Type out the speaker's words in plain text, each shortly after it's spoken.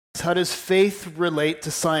science? How does faith relate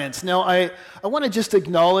to science? Now, I want to just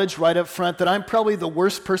acknowledge right up front that I'm probably the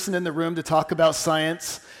worst person in the room to talk about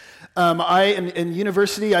science. In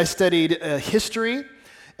university, I studied history,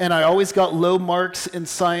 and I always got low marks in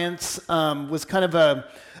science, was kind of a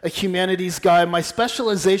humanities guy. My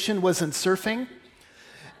specialization was in surfing,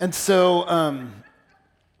 and so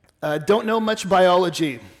don't know much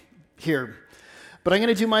biology here. But I'm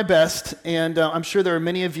going to do my best, and I'm sure there are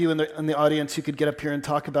many of you in the audience who could get up here and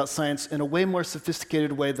talk about science in a way more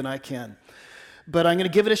sophisticated way than I can. But I'm going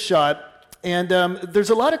to give it a shot. And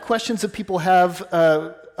there's a lot of questions that people have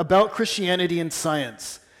about Christianity and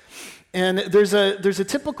science. And there's a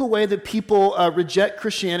typical way that people reject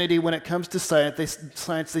Christianity when it comes to science.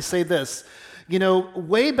 They say this,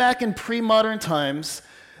 way back in pre-modern times,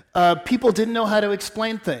 people didn't know how to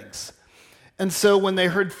explain things. And so when they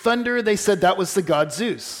heard thunder, they said that was the god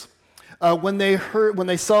Zeus. When they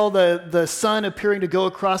saw the sun appearing to go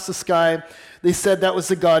across the sky, they said that was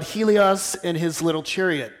the god Helios in his little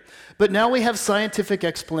chariot. But now we have scientific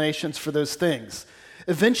explanations for those things.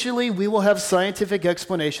 Eventually, we will have scientific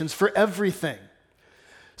explanations for everything.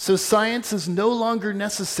 So science is no longer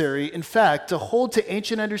necessary. In fact, to hold to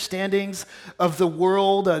ancient understandings of the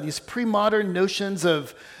world, these pre-modern notions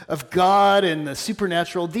of God and the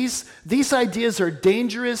supernatural, these ideas are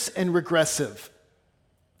dangerous and regressive.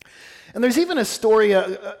 And there's even a story,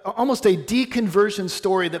 almost a deconversion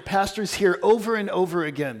story that pastors hear over and over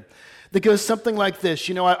again that goes something like this.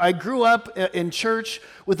 I grew up in church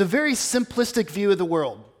with a very simplistic view of the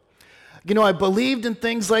world. I believed in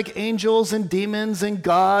things like angels and demons and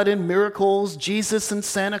God and miracles, Jesus and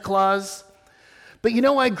Santa Claus. But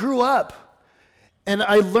I grew up and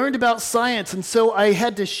I learned about science, and so I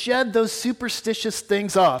had to shed those superstitious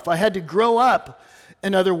things off. I had to grow up,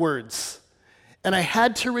 in other words. And I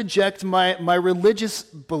had to reject my religious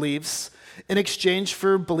beliefs in exchange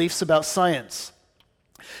for beliefs about science.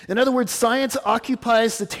 In other words, science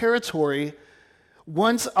occupies the territory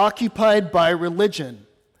once occupied by religion.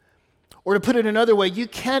 Or to put it another way,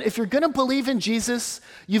 if you're going to believe in Jesus,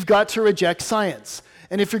 you've got to reject science.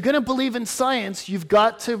 And if you're going to believe in science, you've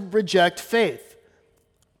got to reject faith.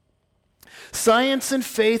 Science and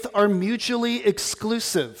faith are mutually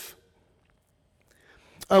exclusive.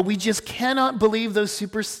 We just cannot believe those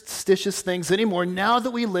superstitious things anymore now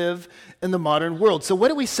that we live in the modern world. So what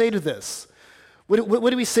do we say to this?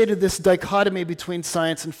 What do we say to this dichotomy between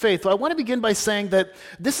science and faith? Well, I want to begin by saying that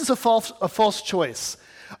this is a false choice.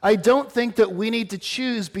 I don't think that we need to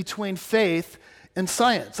choose between faith and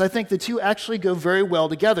science. I think the two actually go very well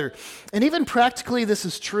together. And even practically, this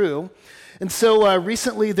is true. And so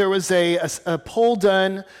recently there was a poll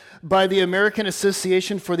done by the American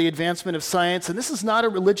Association for the Advancement of Science. And this is not a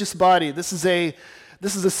religious body. This is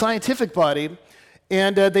a scientific body.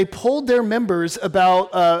 And they polled their members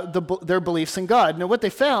about their beliefs in God. Now, what they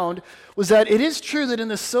found was that it is true that in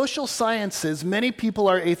the social sciences, many people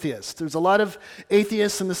are atheists. There's a lot of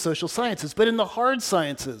atheists in the social sciences. But in the hard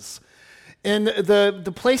sciences, in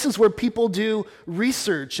the places where people do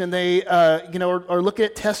research and they are looking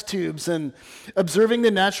at test tubes and observing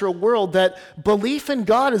the natural world, that belief in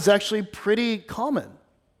God is actually pretty common.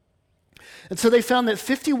 And so they found that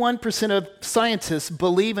 51% of scientists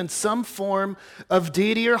believe in some form of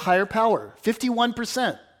deity or higher power.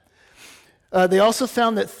 51%. They also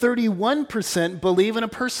found that 31% believe in a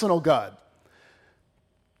personal God.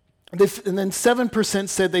 And then 7%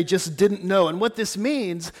 said they just didn't know. And what this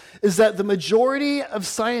means is that the majority of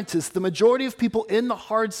scientists, the majority of people in the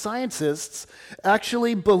hard sciences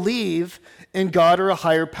actually believe in God or a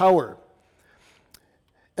higher power.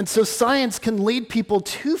 And so science can lead people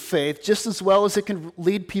to faith just as well as it can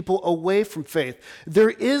lead people away from faith. There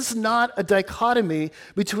is not a dichotomy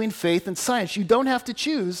between faith and science. You don't have to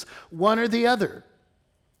choose one or the other.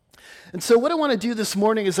 And so what I want to do this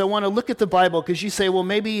morning is I want to look at the Bible, because you say, well,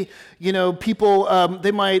 maybe, people,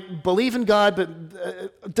 they might believe in God,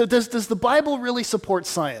 but does the Bible really support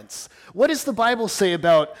science? What does the Bible say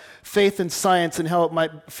about faith and science and how it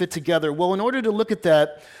might fit together? Well, in order to look at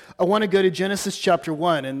that, I want to go to Genesis chapter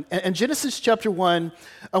 1. And Genesis chapter 1,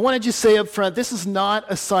 I want to just say up front, this is not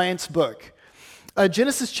a science book.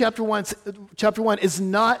 Genesis chapter 1 is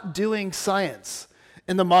not doing science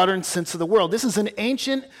in the modern sense of the world. This is an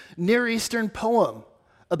ancient Near Eastern poem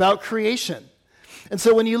about creation. And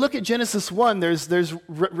so when you look at Genesis 1, there's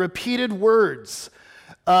repeated words.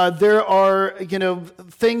 There are,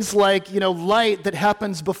 things like, light that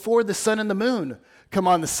happens before the sun and the moon come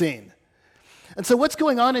on the scene. And so what's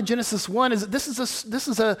going on in Genesis 1 is that this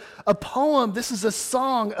is a poem, this is a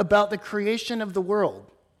song about the creation of the world.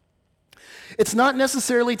 It's not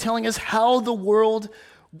necessarily telling us how the world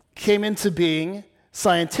came into being,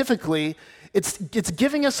 scientifically, it's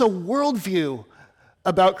giving us a worldview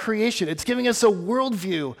about creation. It's giving us a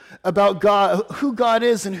worldview about God, who God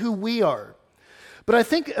is and who we are. But I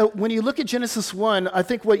think when you look at Genesis 1, I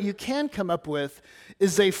think what you can come up with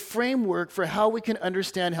is a framework for how we can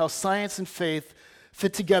understand how science and faith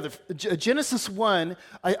fit together. Genesis 1,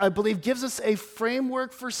 I believe, gives us a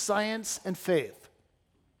framework for science and faith.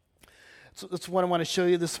 So that's what I want to show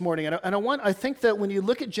you this morning. And I think that when you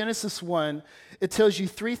look at Genesis 1, it tells you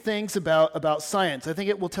three things about science. I think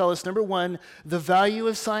it will tell us, number one, the value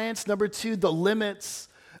of science, number two, the limits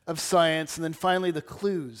of science, and then finally the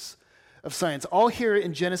clues of science, all here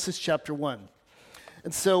in Genesis chapter 1.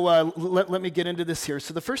 And so let me get into this here.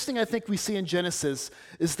 So the first thing I think we see in Genesis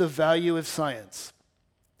is the value of science.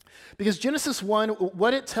 Because Genesis 1,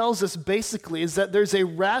 what it tells us basically is that there's a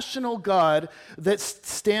rational God that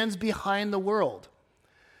stands behind the world.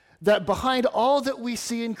 That behind all that we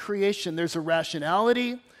see in creation, there's a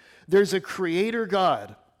rationality, there's a creator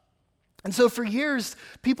God. And so for years,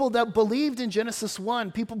 people that believed in Genesis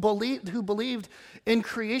 1, who believed in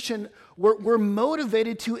creation, were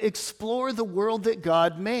motivated to explore the world that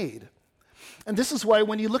God made. And this is why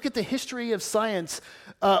when you look at the history of science,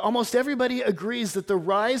 almost everybody agrees that the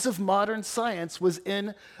rise of modern science was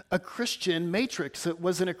in a Christian matrix. It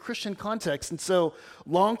was in a Christian context. And so,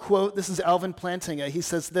 long quote, this is Alvin Plantinga. He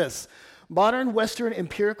says this: modern Western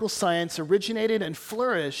empirical science originated and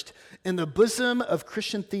flourished in the bosom of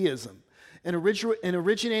Christian theism and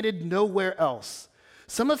originated nowhere else.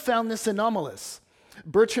 Some have found this anomalous.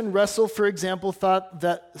 Bertrand Russell, for example, thought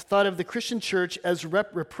of the Christian church as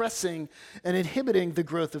repressing and inhibiting the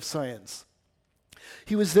growth of science.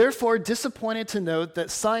 He was therefore disappointed to note that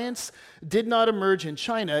science did not emerge in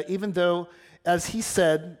China, even though, as he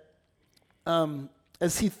said,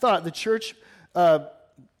 as he thought the church, let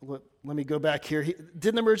me go back here, he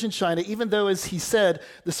didn't emerge in China, even though, as he said,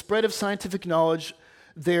 the spread of scientific knowledge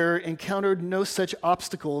there encountered no such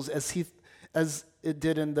obstacles as it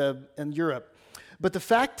did in Europe. But the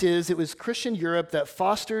fact is, it was Christian Europe that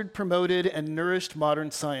fostered, promoted, and nourished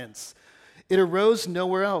modern science. It arose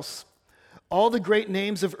nowhere else. All the great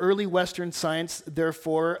names of early Western science,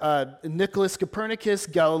 therefore, Nicholas Copernicus,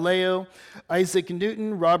 Galileo, Isaac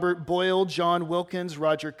Newton, Robert Boyle, John Wilkins,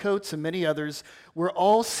 Roger Coates, and many others, were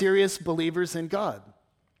all serious believers in God.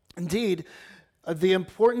 Indeed, the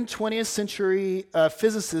important 20th century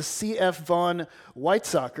physicist C.F. von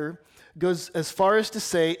Weizsäcker goes as far as to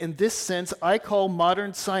say, in this sense, I call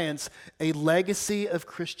modern science a legacy of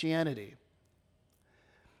Christianity.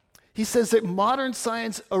 He says that modern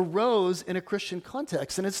science arose in a Christian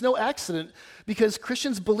context, and it's no accident because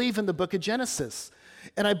Christians believe in the book of Genesis.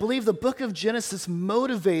 And I believe the book of Genesis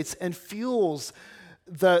motivates and fuels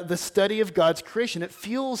the study of God's creation. It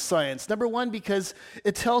fuels science. Number one, because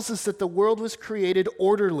it tells us that the world was created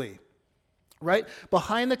orderly, right?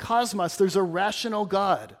 Behind the cosmos, there's a rational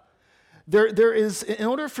God. There is, in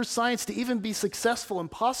order for science to even be successful and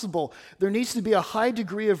possible, there needs to be a high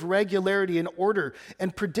degree of regularity and order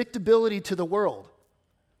and predictability to the world.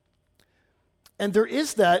 And there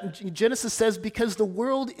is that, Genesis says, because the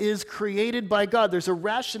world is created by God. There's a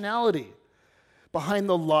rationality behind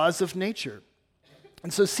the laws of nature.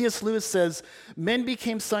 And so C.S. Lewis says, men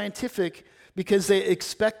became scientific because they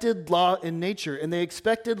expected law in nature, and they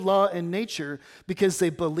expected law in nature because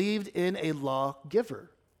they believed in a lawgiver.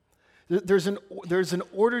 There's an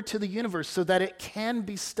order to the universe so that it can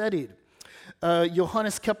be studied.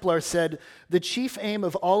 Johannes Kepler said, the chief aim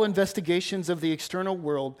of all investigations of the external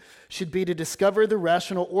world should be to discover the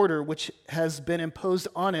rational order which has been imposed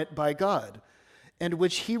on it by God, and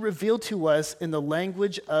which he revealed to us in the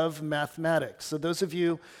language of mathematics. So those of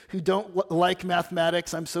you who don't like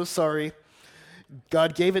mathematics, I'm so sorry.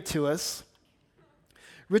 God gave it to us.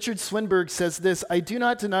 Richard Swinburne says this: I do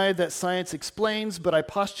not deny that science explains, but I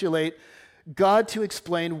postulate God to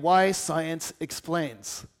explain why science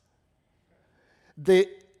explains. The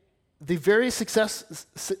very success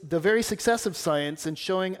of science in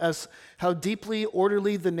showing us how deeply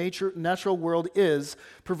orderly the natural world is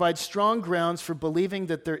provides strong grounds for believing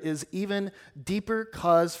that there is even deeper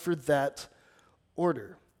cause for that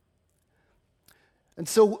order. And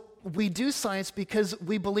so we do science because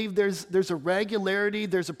we believe there's a regularity,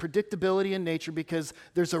 there's a predictability in nature because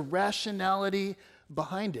there's a rationality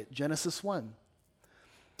behind it, Genesis 1.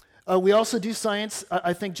 We also do science,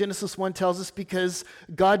 I think Genesis 1 tells us, because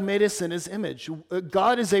God made us in his image.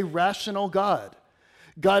 God is a rational God.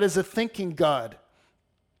 God is a thinking God.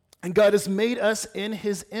 And God has made us in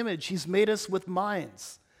his image. He's made us with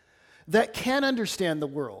minds that can understand the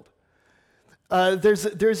world. There's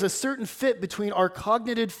a certain fit between our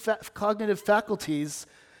cognitive faculties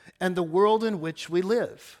and the world in which we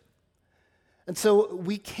live. And so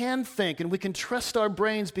we can think and we can trust our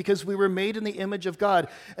brains because we were made in the image of God.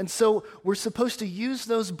 And so we're supposed to use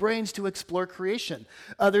those brains to explore creation.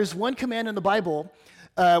 There's one command in the Bible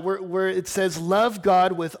where it says, love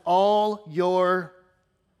God with all your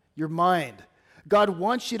mind. God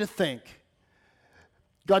wants you to think.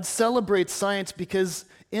 God celebrates science because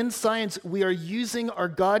in science we are using our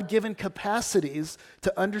God-given capacities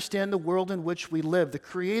to understand the world in which we live, the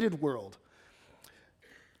created world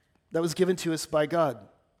that was given to us by God.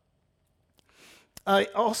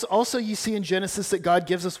 Also, you see in Genesis that God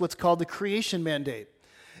gives us what's called the creation mandate.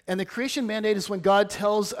 And the creation mandate is when God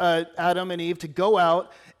tells Adam and Eve to go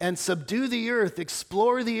out and subdue the earth,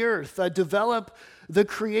 explore the earth, develop the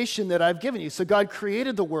creation that I've given you. So God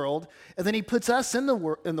created the world, and then he puts us in the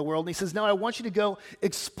world, and he says, now I want you to go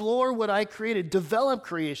explore what I created, develop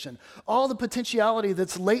creation, all the potentiality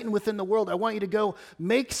that's latent within the world. I want you to go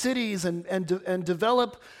make cities and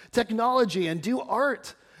develop technology and do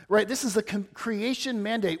art. Right? This is the creation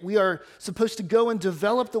mandate. We are supposed to go and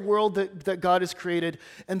develop the world that God has created,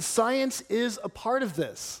 and science is a part of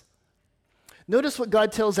this. Notice what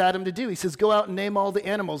God tells Adam to do. He says, go out and name all the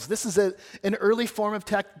animals. This is an early form of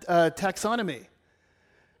taxonomy,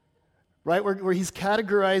 right? Where he's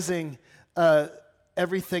categorizing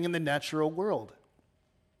everything in the natural world.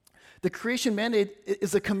 The creation mandate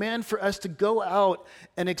is a command for us to go out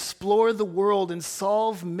and explore the world and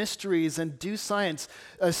solve mysteries and do science.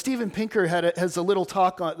 Steven Pinker has a little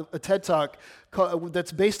talk, a TED Talk,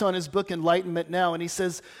 that's based on his book Enlightenment Now, and he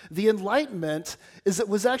says the Enlightenment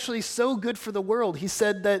was actually so good for the world. He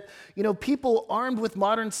said that people armed with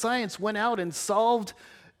modern science went out and solved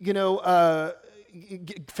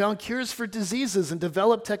found cures for diseases and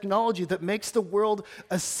developed technology that makes the world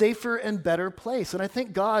a safer and better place. And I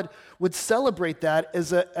think God would celebrate that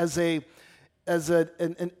as an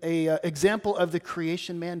example of the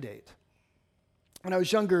creation mandate. When I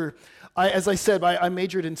was younger, as I said, I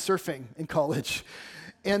majored in surfing in college.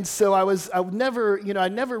 And so I never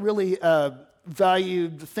really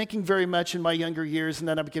valued thinking very much in my younger years, and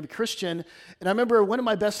then I became a Christian. And I remember one of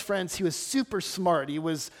my best friends, he was super smart. He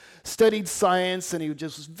studied science, and he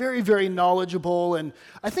just was very, very knowledgeable. And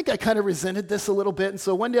I think I kind of resented this a little bit. And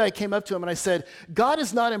so one day I came up to him and I said, God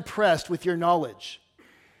is not impressed with your knowledge.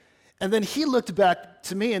 And then he looked back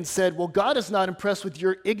to me and said, well, God is not impressed with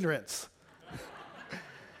your ignorance.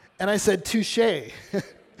 And I said, touche.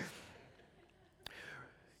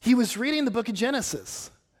 He was reading the book of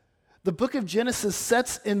Genesis. The book of Genesis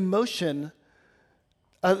sets in motion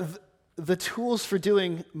the tools for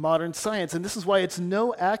doing modern science. And this is why it's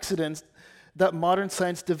no accident that modern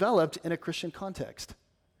science developed in a Christian context.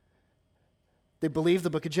 They believe the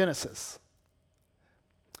book of Genesis.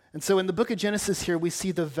 And so in the book of Genesis here, we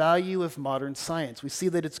see the value of modern science. We see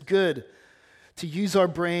that it's good to use our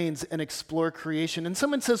brains and explore creation. And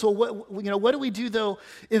someone says, well, what do we do, though,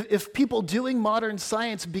 if people doing modern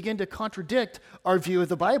science begin to contradict our view of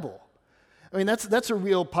the Bible? I mean, that's a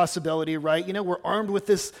real possibility, right? We're armed with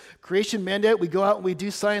this creation mandate. We go out and we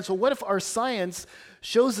do science. Well, what if our science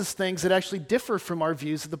shows us things that actually differ from our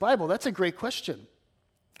views of the Bible? That's a great question.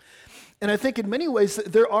 And I think in many ways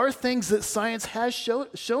there are things that science has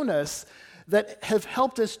shown us that have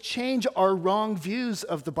helped us change our wrong views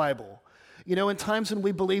of the Bible. In times when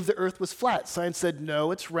we believed the earth was flat, science said,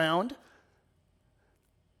 no, it's round.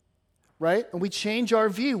 Right? And we change our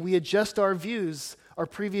view. We adjust our views, our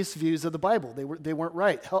previous views of the Bible. They weren't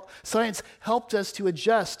right. Science helped us to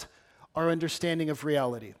adjust our understanding of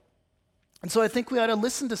reality. And so I think we ought to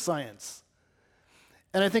listen to science.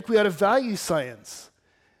 And I think we ought to value science.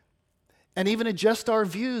 And even adjust our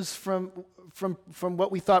views from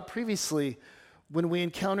what we thought previously when we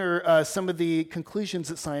encounter some of the conclusions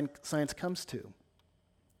that science comes to.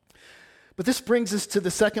 But this brings us to the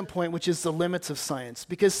second point, which is the limits of science,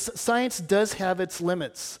 because science does have its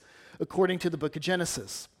limits, according to the book of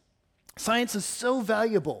Genesis. Science is so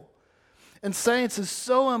valuable, and science is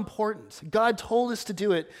so important. God told us to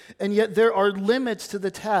do it, and yet there are limits to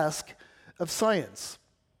the task of science.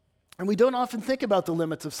 And we don't often think about the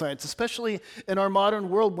limits of science, especially in our modern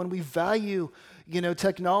world when we value,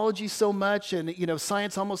 technology so much, and,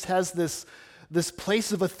 science almost has this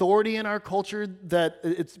place of authority in our culture that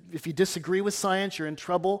if you disagree with science, you're in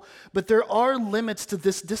trouble. But there are limits to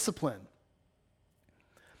this discipline.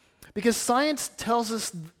 Because science tells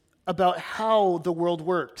us about how the world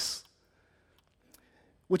works,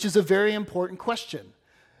 which is a very important question.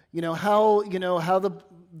 How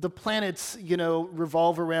the planets,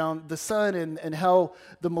 revolve around the sun and how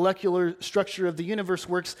the molecular structure of the universe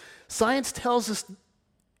works. Science tells us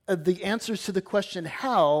the answers to the question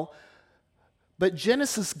how, But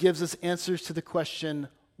Genesis gives us answers to the question,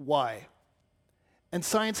 why? And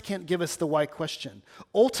science can't give us the why question.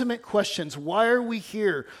 Ultimate questions, why are we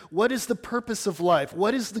here? What is the purpose of life?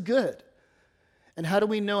 What is the good? And how do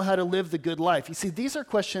we know how to live the good life? You see, these are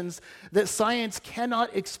questions that science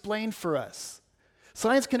cannot explain for us.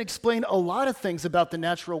 Science can explain a lot of things about the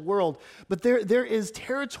natural world, but there is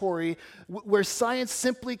territory where science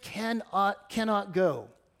simply cannot go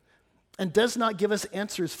and does not give us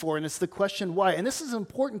answers for, and it's the question why. And this is an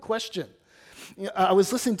important question. I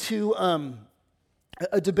was listening to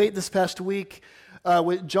a debate this past week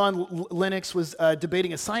with John Lennox was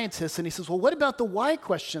debating a scientist, and he says, well, what about the why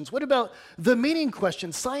questions? What about the meaning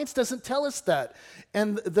questions? Science doesn't tell us that.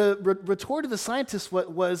 And the retort of the scientist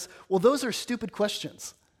was, well, those are stupid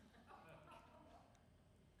questions.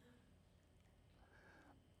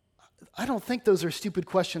 I don't think those are stupid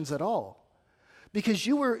questions at all. Because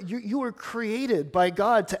you were created by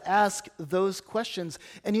God to ask those questions,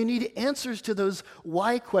 and you need answers to those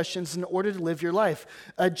why questions in order to live your life.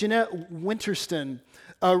 Jeanette Winterston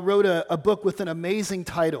wrote a book with an amazing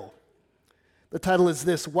title. The title is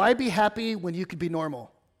this: Why Be Happy When You Could Be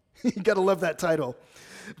Normal? You got to love that title.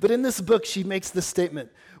 But in this book, she makes this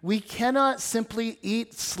statement: we cannot simply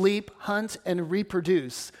eat, sleep, hunt, and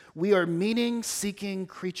reproduce. We are meaning-seeking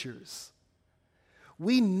creatures.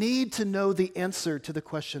 We need to know the answer to the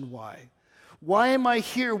question why. Why am I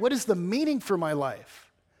here? What is the meaning for my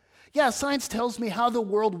life? Yeah, science tells me how the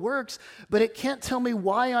world works, but it can't tell me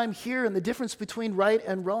why I'm here and the difference between right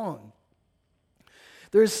and wrong.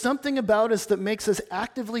 There is something about us that makes us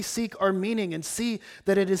actively seek our meaning and see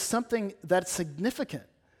that it is something that's significant.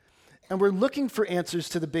 And we're looking for answers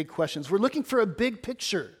to the big questions. We're looking for a big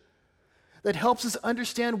picture that helps us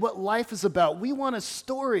understand what life is about. We want a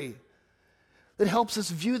story that helps us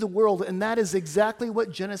view the world, and that is exactly what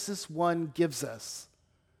Genesis 1 gives us.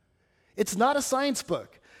 It's not a science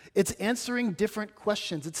book. It's answering different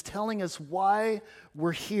questions. It's telling us why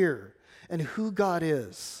we're here and who God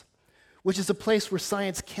is, which is a place where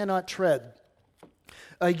science cannot tread.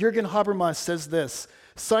 Jürgen Habermas says this: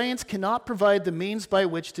 science cannot provide the means by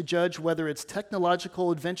which to judge whether its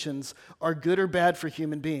technological inventions are good or bad for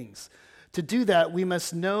human beings. To do that, we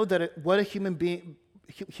must know that what a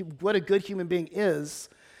good human being is,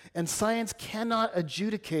 and science cannot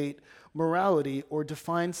adjudicate morality or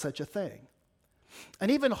define such a thing.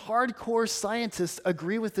 And even hardcore scientists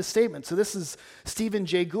agree with this statement. So this is Stephen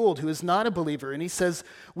Jay Gould, who is not a believer, and he says,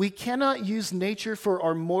 we cannot use nature for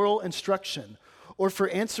our moral instruction or for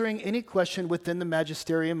answering any question within the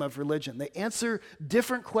magisterium of religion. They answer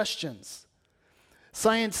different questions.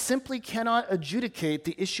 Science simply cannot adjudicate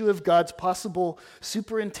the issue of God's possible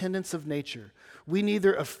superintendence of nature. We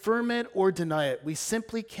neither affirm it or deny it. We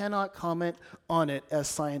simply cannot comment on it as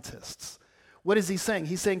scientists. What is he saying?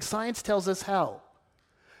 He's saying science tells us how,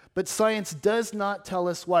 but science does not tell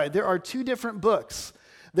us why. There are two different books.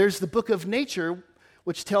 There's the book of nature,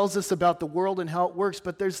 which tells us about the world and how it works,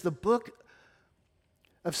 but there's the book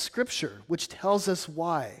of Scripture, which tells us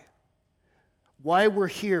why we're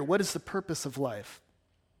here, what is the purpose of life.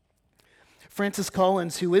 Francis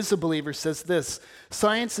Collins, who is a believer, says this: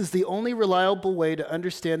 science is the only reliable way to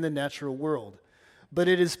understand the natural world, but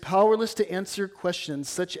it is powerless to answer questions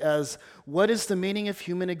such as, what is the meaning of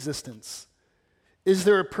human existence? Is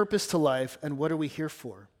there a purpose to life, and what are we here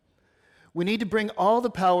for? We need to bring all the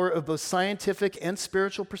power of both scientific and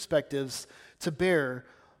spiritual perspectives to bear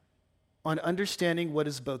on understanding what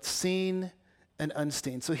is both seen and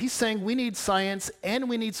unseen. So he's saying we need science and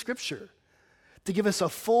we need Scripture to give us a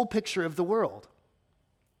full picture of the world.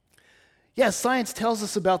 Yes, science tells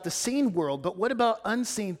us about the seen world, but what about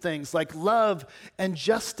unseen things like love and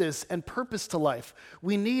justice and purpose to life?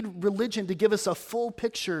 We need religion to give us a full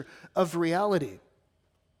picture of reality.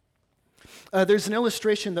 There's an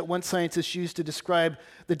illustration that one scientist used to describe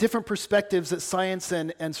the different perspectives that science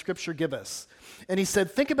and Scripture give us. And he said,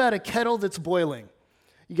 think about a kettle that's boiling.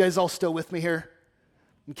 You guys all still with me here?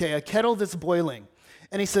 Okay, a kettle that's boiling.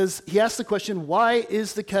 And he asks the question, why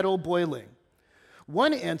is the kettle boiling?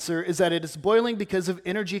 One answer is that it is boiling because of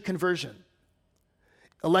energy conversion.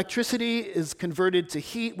 Electricity is converted to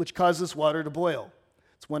heat, which causes water to boil.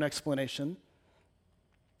 It's one explanation.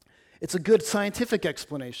 It's a good scientific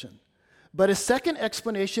explanation. But a second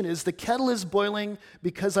explanation is the kettle is boiling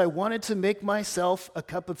because I wanted to make myself a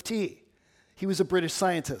cup of tea. He was a British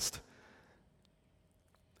scientist.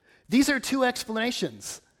 These are two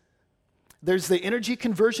explanations. There's the energy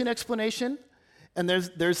conversion explanation, and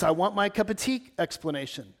there's I want my cup of tea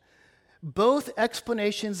explanation. Both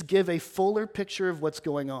explanations give a fuller picture of what's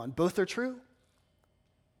going on. Both are true.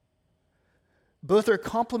 Both are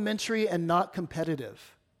complementary and not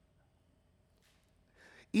competitive.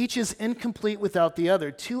 Each is incomplete without the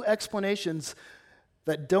other. Two explanations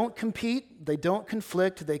that don't compete, they don't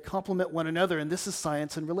conflict, they complement one another, and this is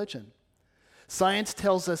science and religion. Science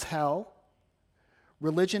tells us how,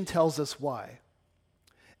 religion tells us why.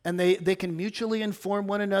 And they can mutually inform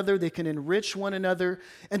one another, they can enrich one another,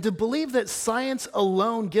 and to believe that science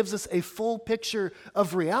alone gives us a full picture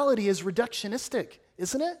of reality is reductionistic,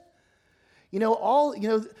 isn't it?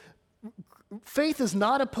 Faith is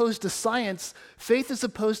not opposed to science. Faith is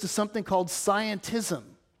opposed to something called scientism,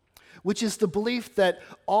 which is the belief that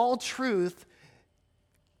all truth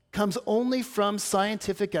comes only from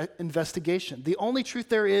scientific investigation. The only truth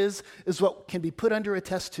there is what can be put under a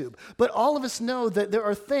test tube. But all of us know that there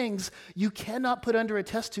are things you cannot put under a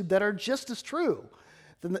test tube that are just as true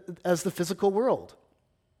as the physical world.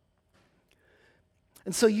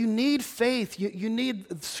 And so you need faith. You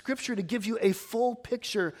need Scripture to give you a full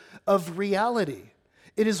picture of reality.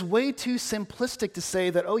 It is way too simplistic to say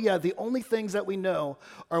that, the only things that we know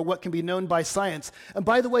are what can be known by science. And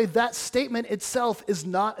by the way, that statement itself is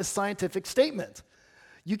not a scientific statement.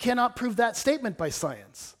 You cannot prove that statement by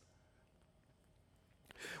science.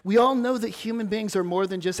 We all know that human beings are more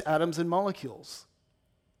than just atoms and molecules.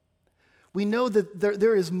 We know that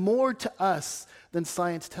there is more to us than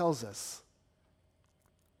science tells us.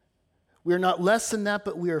 We are not less than that,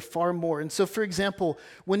 but we are far more. And so, for example,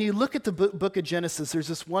 when you look at the book of Genesis, there's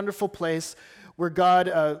this wonderful place where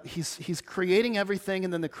God, he's creating everything,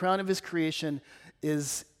 and then the crown of his creation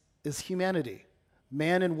is humanity,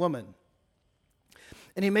 man and woman.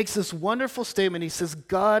 And he makes this wonderful statement. He says,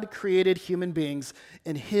 God created human beings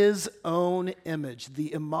in his own image,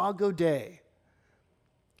 the imago Dei.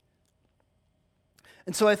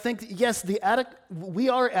 And so I think, yes, we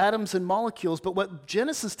are atoms and molecules, but what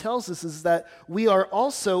Genesis tells us is that we are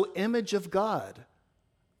also image of God,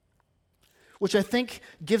 which I think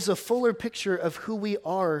gives a fuller picture of who we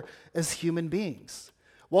are as human beings.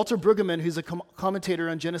 Walter Brueggemann, who's a commentator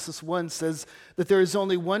on Genesis 1, says that there is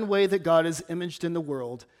only one way that God is imaged in the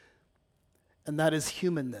world, and that is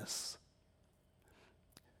humanness.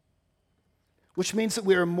 Which means that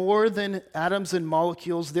we are more than atoms and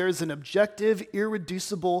molecules. There is an objective,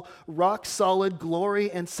 irreducible, rock-solid glory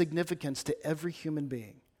and significance to every human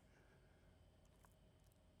being.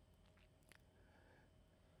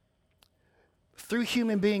 Through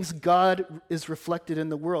human beings, God is reflected in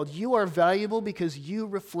the world. You are valuable because you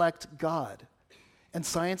reflect God. And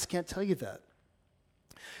science can't tell you that.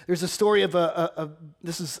 There's a story of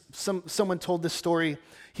someone told this story.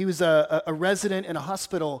 He was a resident in a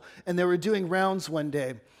hospital, and they were doing rounds one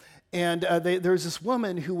day. And there was this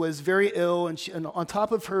woman who was very ill, and on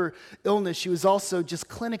top of her illness, she was also just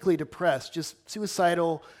clinically depressed, just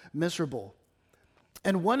suicidal, miserable.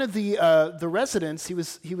 And one of the residents, he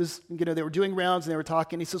was, they were doing rounds and they were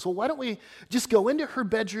talking. He says, well, why don't we just go into her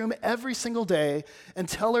bedroom every single day and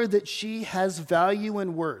tell her that she has value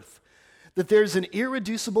and worth, that there's an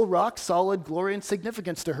irreducible, rock-solid glory and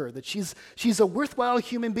significance to her, that she's a worthwhile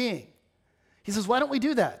human being. He says, why don't we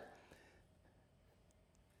do that?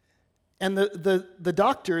 And the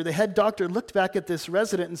doctor, the head doctor, looked back at this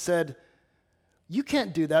resident and said, you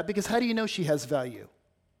can't do that because how do you know she has value?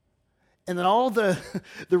 And then all the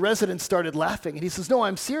residents started laughing. And he says, no,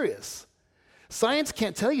 I'm serious. Science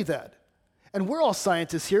can't tell you that. And we're all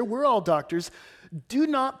scientists here. We're all doctors. Do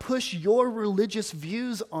not push your religious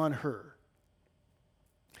views on her.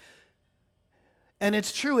 And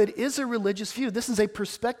it's true, it is a religious view. This is a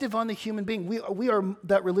perspective on the human being. We are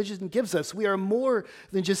that religion gives us. We are more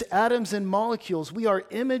than just atoms and molecules. We are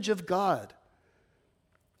image of God.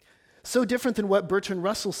 So different than what Bertrand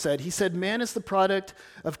Russell said. He said, man is the product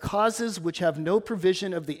of causes which have no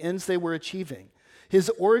provision of the ends they were achieving. His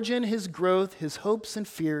origin, his growth, his hopes and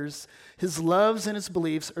fears, his loves and his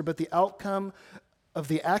beliefs are but the outcome of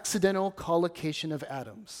the accidental collocation of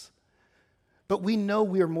atoms. But we know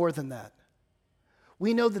we are more than that.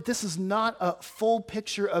 We know that this is not a full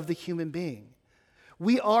picture of the human being.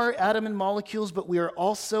 We are atom and molecules, but we are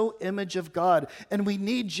also image of God. And we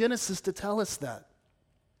need Genesis to tell us that.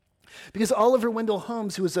 Because Oliver Wendell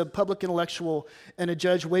Holmes, who was a public intellectual and a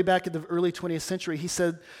judge way back in the early 20th century, he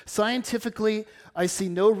said, scientifically, I see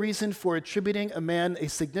no reason for attributing a man a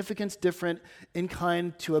significance different in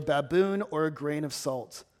kind to a baboon or a grain of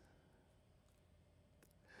salt.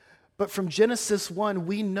 But from Genesis 1,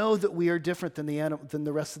 we know that we are different than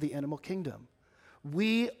the rest of the animal kingdom.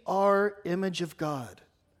 We are image of God.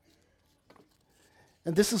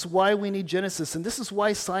 And this is why we need Genesis. And this is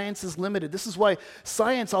why science is limited. This is why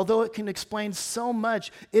science, although it can explain so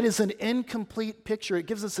much, it is an incomplete picture. It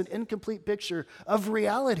gives us an incomplete picture of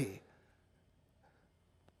reality.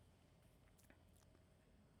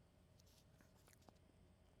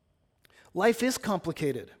 Life is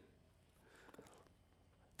complicated.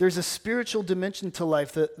 There's a spiritual dimension to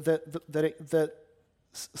life that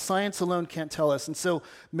science alone can't tell us. And so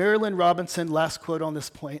Marilyn Robinson, last quote on this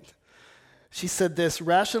point, she said this: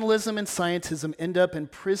 rationalism and scientism end up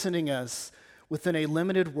imprisoning us within a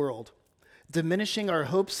limited world, diminishing our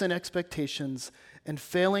hopes and expectations, and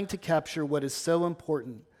failing to capture what is so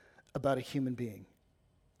important about a human being.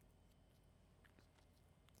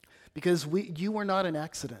 Because you were not an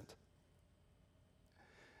accident.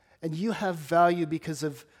 And you have value because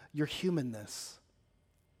of your humanness.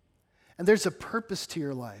 And there's a purpose to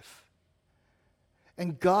your life.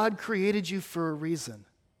 And God created you for a reason.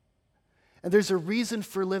 And there's a reason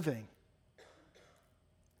for living.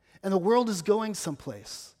 And the world is going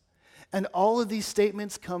someplace. And all of these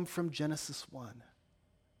statements come from Genesis 1.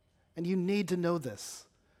 And you need to know this.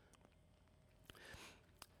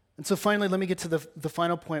 And so finally, let me get to the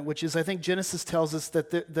final point, which is I think Genesis tells us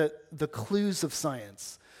that the clues of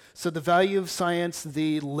science. So the value of science,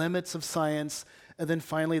 the limits of science, and then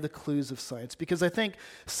finally the clues of science. Because I think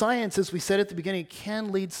science, as we said at the beginning,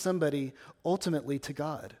 can lead somebody ultimately to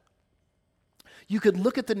God. You could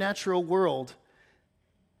look at the natural world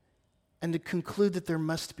and to conclude that there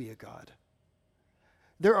must be a God.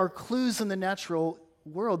 There are clues in the natural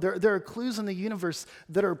world. There are clues in the universe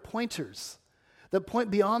that are pointers, that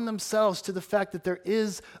point beyond themselves to the fact that there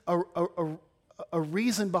is a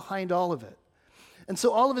reason behind all of it. And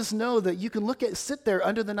so all of us know that you can sit there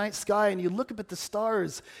under the night sky and you look up at the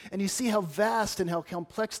stars and you see how vast and how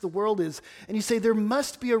complex the world is. And you say, there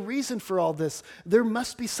must be a reason for all this. There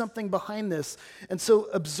must be something behind this. And so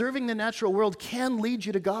observing the natural world can lead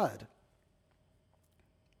you to God.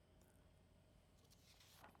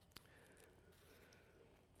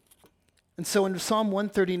 And so in Psalm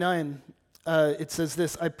 139, it says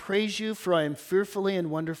this: I praise you, for I am fearfully and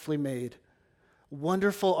wonderfully made.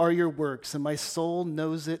 Wonderful are your works, and my soul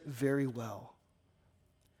knows it very well.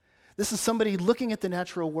 This is somebody looking at the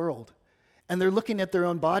natural world, and they're looking at their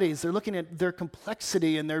own bodies. They're looking at their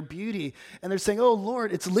complexity and their beauty, and they're saying, oh,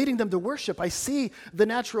 Lord, it's leading them to worship. I see the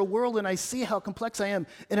natural world, and I see how complex I am,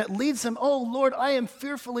 and it leads them, oh, Lord, I am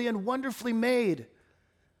fearfully and wonderfully made.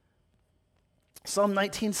 Psalm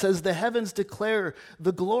 19 says, the heavens declare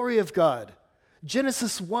the glory of God.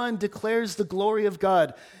 Genesis 1 declares the glory of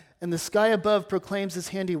God, and the sky above proclaims his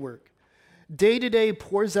handiwork. Day to day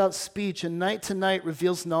pours out speech, and night to night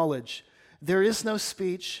reveals knowledge. There is no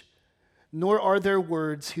speech, nor are there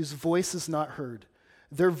words whose voice is not heard.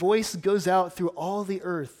 Their voice goes out through all the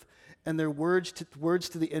earth, and their words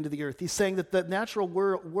to the end of the earth. He's saying that the natural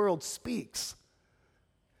world speaks.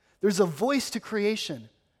 There's a voice to creation.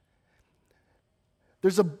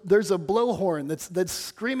 There's a blowhorn that's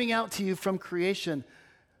screaming out to you from creation.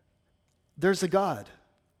 There's a God.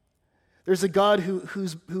 There's a God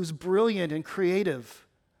who's brilliant and creative.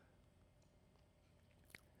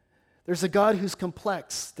 There's a God who's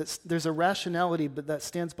complex. There's a rationality, but that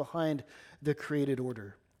stands behind the created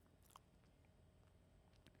order.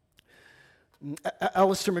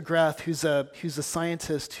 Alistair McGrath, who's a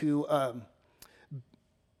scientist who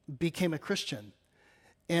became a Christian.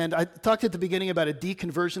 And I talked at the beginning about a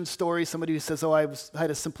deconversion story, somebody who says, I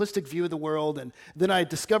had a simplistic view of the world, and then I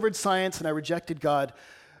discovered science and I rejected God.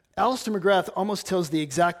 Alistair McGrath almost tells the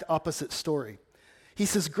exact opposite story. He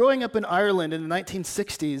says, growing up in Ireland in the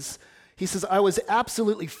 1960s, he says, I was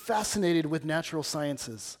absolutely fascinated with the natural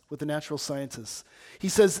sciences. He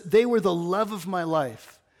says, they were the love of my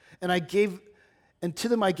life, and to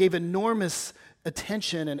them I gave enormous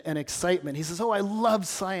attention and excitement. He says, I loved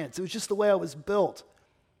science. It was just the way I was built.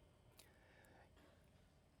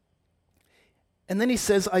 And then he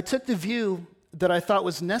says, I took the view that I thought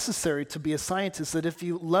was necessary to be a scientist, that if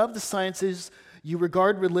you love the sciences, you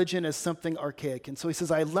regard religion as something archaic. And so he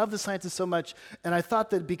says, I love the sciences so much, and I thought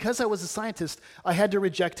that because I was a scientist, I had to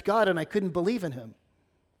reject God and I couldn't believe in him.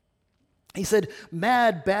 He said,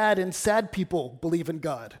 mad, bad, and sad people believe in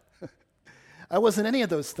God. I wasn't any of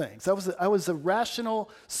those things. I was a rational,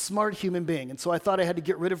 smart human being, and so I thought I had to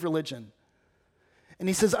get rid of religion. And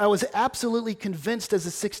he says, I was absolutely convinced as a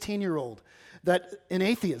 16-year-old that in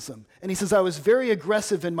atheism. And he says, I was very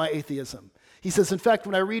aggressive in my atheism. He says, in fact,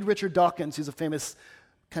 when I read Richard Dawkins, who's a famous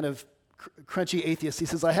kind of crunchy atheist, he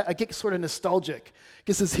says, I get sort of nostalgic.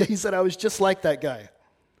 He said, I was just like that guy.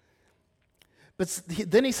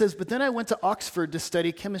 Then he says, but then I went to Oxford to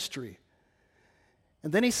study chemistry.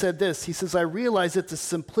 And then he said this, he says, I realized that the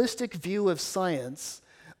simplistic view of science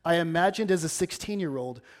I imagined as a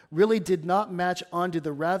 16-year-old really did not match onto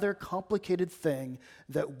the rather complicated thing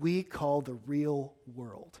that we call the real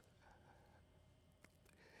world.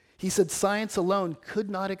 He said, science alone could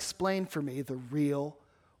not explain for me the real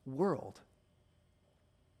world.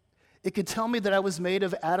 It could tell me that I was made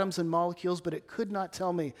of atoms and molecules, but it could not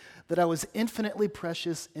tell me that I was infinitely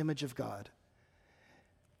precious image of God.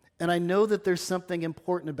 And I know that there's something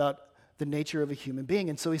important about the nature of a human being.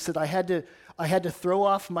 And so he said, I had to throw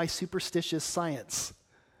off my superstitious science.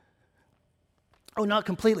 Oh, not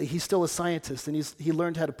completely. He's still a scientist, and he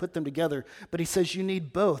learned how to put them together. But he says you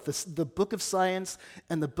need both, the book of science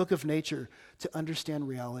and the book of nature, to understand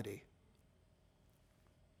reality.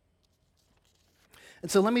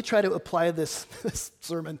 And so let me try to apply this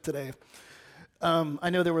sermon today. I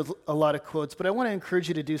know there were a lot of quotes, but I want to encourage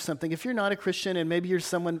you to do something. If you're not a Christian, and maybe you're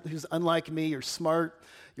someone who's unlike me, you're smart,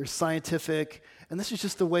 you're scientific, and this is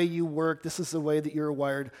just the way you work, this is the way that you're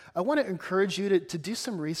wired, I want to encourage you to do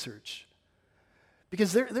some research.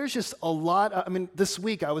 Because there's just a lot. I mean, this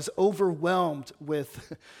week I was overwhelmed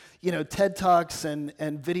with, TED Talks and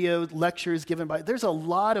video lectures given by. There's a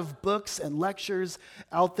lot of books and lectures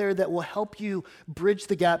out there that will help you bridge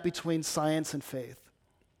the gap between science and faith.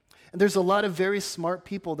 And there's a lot of very smart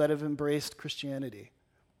people that have embraced Christianity.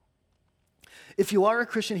 If you are a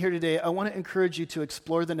Christian here today, I want to encourage you to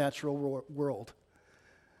explore the natural world.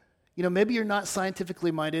 Maybe you're not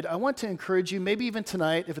scientifically minded. I want to encourage you, maybe even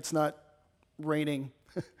tonight, if it's not raining,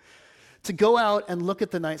 to go out and look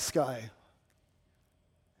at the night sky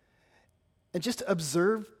and just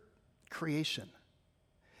observe creation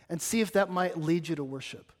and see if that might lead you to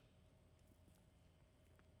worship.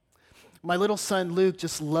 My little son Luke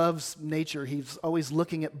just loves nature. He's always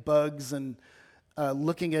looking at bugs and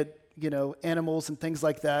looking at animals and things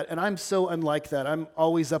like that. And I'm so unlike that. I'm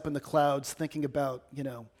always up in the clouds thinking about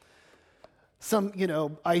some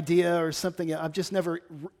idea or something. I'm just never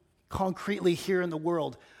concretely here in the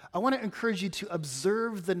world. I want to encourage you to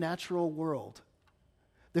observe the natural world,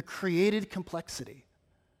 the created complexity,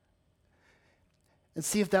 and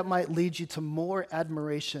see if that might lead you to more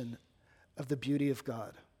admiration of the beauty of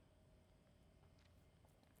God.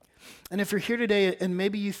 And if you're here today and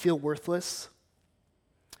maybe you feel worthless,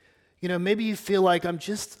 maybe you feel like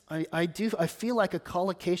I feel like a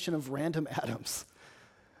collocation of random atoms.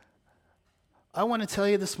 I want to tell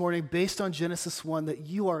you this morning, based on Genesis 1, that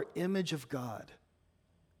you are image of God.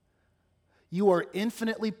 You are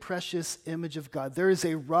infinitely precious image of God. There is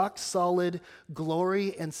a rock-solid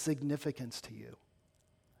glory and significance to you.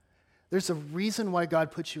 There's a reason why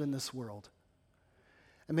God put you in this world.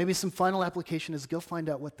 And maybe some final application is go find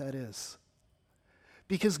out what that is.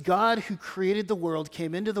 Because God, who created the world,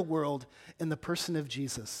 came into the world in the person of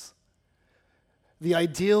Jesus. The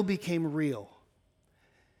ideal became real.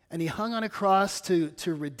 And he hung on a cross to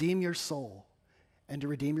redeem your soul and to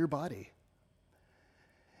redeem your body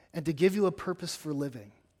and to give you a purpose for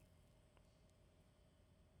living.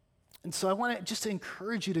 And so I want to just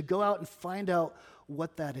encourage you to go out and find out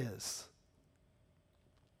what that is.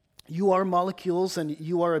 You are molecules, and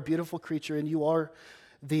you are a beautiful creature, and you are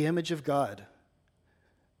the image of God.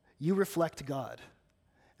 You reflect God,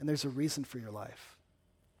 and there's a reason for your life.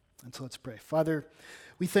 And so let's pray. Father,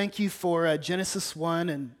 we thank you for Genesis 1,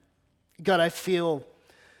 and God, I feel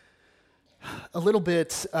a little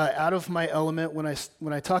bit out of my element when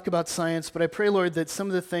I talk about science, but I pray, Lord, that some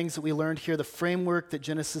of the things that we learned here, the framework that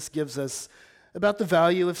Genesis gives us about the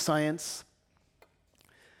value of science,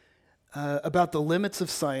 about the limits of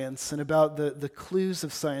science, and about the clues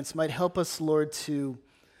of science might help us, Lord, to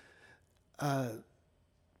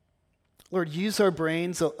use our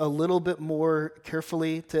brains a little bit more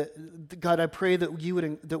carefully. God, I pray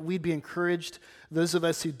that we'd be encouraged, those of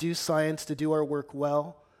us who do science, to do our work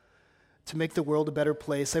well, to make the world a better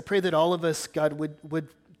place. I pray that all of us, God, would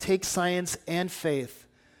take science and faith,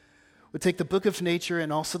 would take the book of nature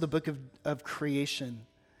and also the book of creation,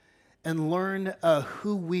 and learn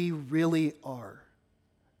who we really are.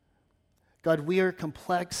 God, we are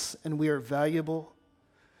complex and we are valuable.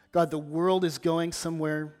 God, the world is going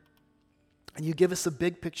somewhere, and you give us a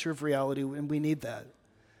big picture of reality, and we need that.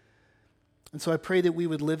 And so I pray that we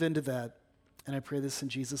would live into that, and I pray this in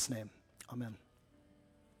Jesus' name. Amen.